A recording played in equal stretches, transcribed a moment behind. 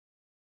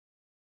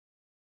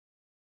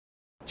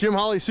Jim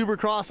Holley,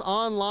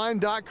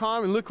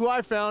 supercrossonline.com, and look who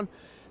I found,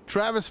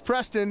 Travis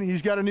Preston.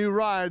 He's got a new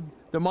ride,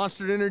 the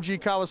Monster Energy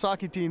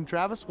Kawasaki team.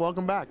 Travis,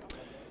 welcome back.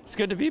 It's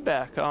good to be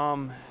back.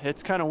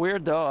 It's kind of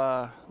weird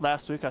though.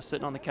 Last week I was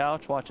sitting on the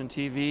couch watching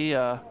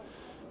TV,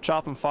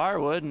 chopping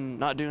firewood and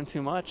not doing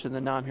too much, and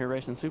then now I'm here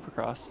racing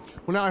Supercross.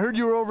 Well, now I heard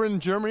you were over in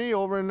Germany,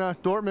 over in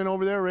Dortmund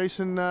over there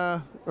racing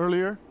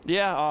earlier.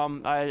 Yeah,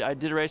 I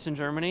did a race in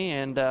Germany,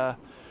 and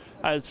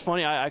it's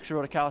funny, I actually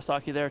rode a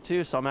Kawasaki there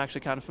too, so I'm actually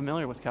kind of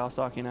familiar with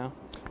Kawasaki now.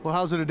 Well,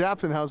 how's it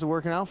adapting? How's it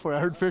working out for you?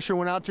 I heard Fisher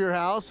went out to your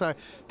house. I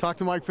talked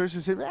to Mike Fisher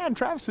and said, man,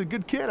 Travis is a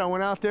good kid. I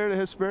went out there to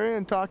Hesperia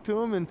and talked to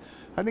him, and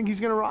I think he's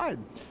going to ride.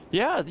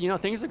 Yeah, you know,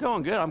 things are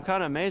going good. I'm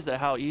kind of amazed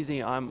at how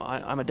easy I'm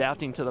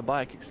adapting to the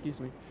bike, excuse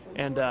me.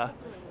 And that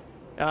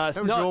was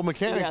your old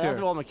mechanic. Yeah, there. That's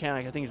an old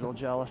mechanic. I think he's a little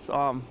jealous.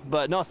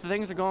 But no,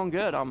 things are going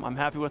good. I'm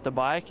happy with the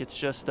bike. It's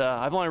just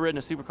I've only ridden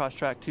a Supercross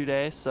track 2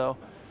 days, so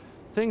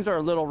things are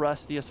a little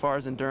rusty as far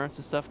as endurance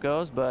and stuff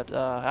goes. But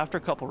after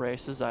a couple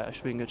races, I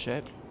should be in good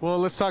shape. Well,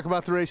 let's talk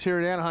about the race here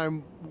at Anaheim.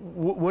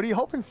 What are you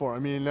hoping for? I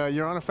mean,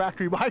 you're on a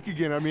factory bike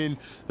again. I mean,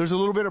 there's a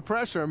little bit of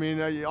pressure. I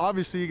mean,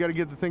 obviously you got to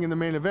get the thing in the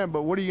main event,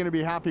 but what are you going to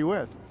be happy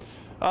with?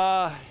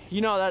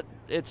 You know, that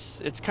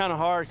it's kind of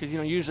hard because, you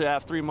know, usually I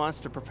have 3 months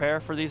to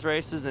prepare for these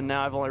races, and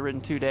now I've only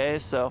ridden 2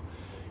 days, so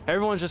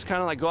everyone's just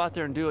kind of like, go out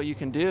there and do what you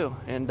can do.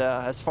 And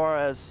as far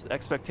as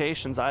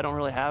expectations, I don't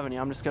really have any.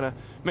 I'm just going to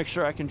make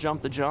sure I can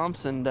jump the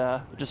jumps and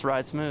just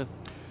ride smooth.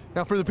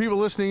 Now, for the people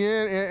listening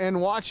in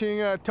and watching,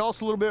 tell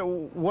us a little bit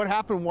what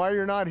happened, why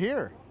you're not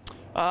here.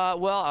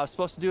 Well, I was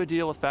supposed to do a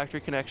deal with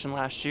Factory Connection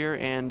last year,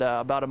 and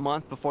about a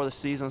month before the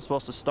season was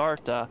supposed to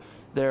start,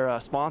 their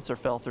sponsor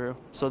fell through.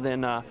 So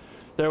then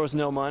there was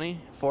no money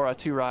for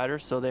 2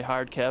 riders, so they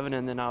hired Kevin,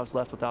 and then I was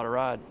left without a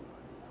ride.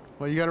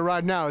 Well, you got a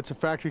ride now. It's a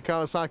factory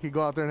Kawasaki.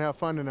 Go out there and have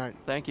fun tonight.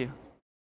 Thank you.